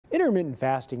Intermittent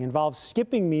fasting involves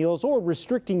skipping meals or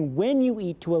restricting when you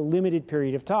eat to a limited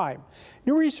period of time.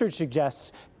 New research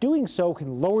suggests doing so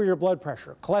can lower your blood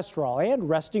pressure, cholesterol, and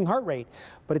resting heart rate,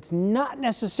 but it's not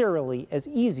necessarily as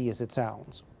easy as it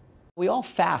sounds. We all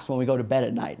fast when we go to bed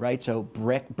at night, right? So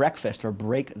breakfast, or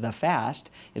break the fast,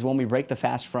 is when we break the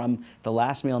fast from the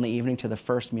last meal in the evening to the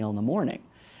first meal in the morning.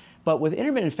 But with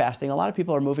intermittent fasting, a lot of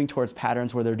people are moving towards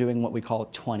patterns where they're doing what we call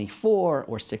 24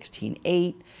 or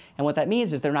 16-8. And what that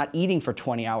means is they're not eating for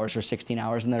 20 hours or 16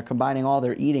 hours, and they're combining all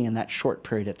their eating in that short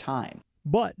period of time.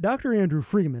 But Dr. Andrew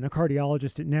Freeman, a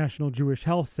cardiologist at National Jewish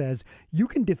Health, says you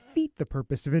can defeat the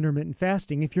purpose of intermittent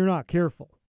fasting if you're not careful.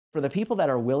 For the people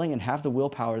that are willing and have the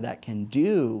willpower that can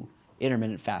do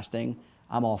intermittent fasting,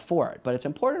 I'm all for it. But it's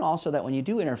important also that when you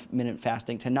do intermittent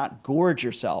fasting to not gorge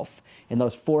yourself in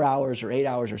those 4 hours or 8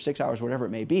 hours or 6 hours, whatever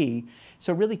it may be.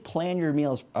 So really plan your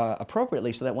meals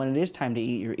appropriately so that when it is time to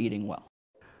eat, you're eating well.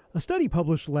 A study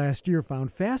published last year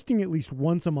found fasting at least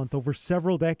once a month over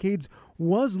several decades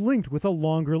was linked with a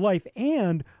longer life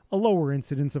and a lower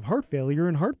incidence of heart failure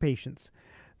in heart patients.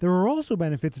 There are also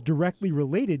benefits directly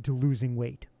related to losing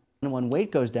weight. When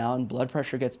weight goes down, blood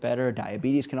pressure gets better,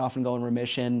 diabetes can often go in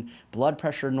remission, blood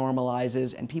pressure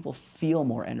normalizes, and people feel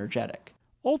more energetic.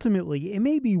 Ultimately, it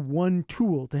may be one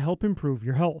tool to help improve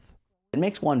your health. It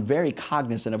makes one very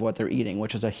cognizant of what they're eating,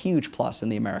 which is a huge plus in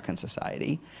the American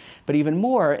society. But even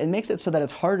more, it makes it so that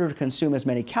it's harder to consume as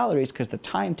many calories because the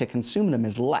time to consume them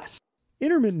is less.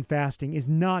 Intermittent fasting is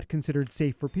not considered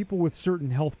safe for people with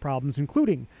certain health problems,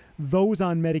 including those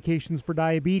on medications for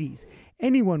diabetes,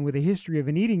 anyone with a history of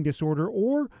an eating disorder,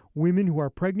 or women who are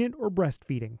pregnant or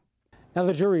breastfeeding. Now,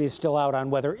 the jury is still out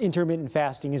on whether intermittent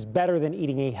fasting is better than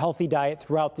eating a healthy diet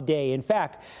throughout the day. In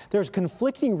fact, there's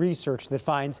conflicting research that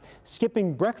finds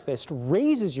skipping breakfast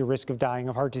raises your risk of dying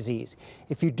of heart disease.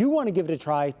 If you do want to give it a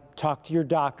try, talk to your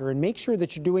doctor and make sure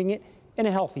that you're doing it in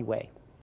a healthy way.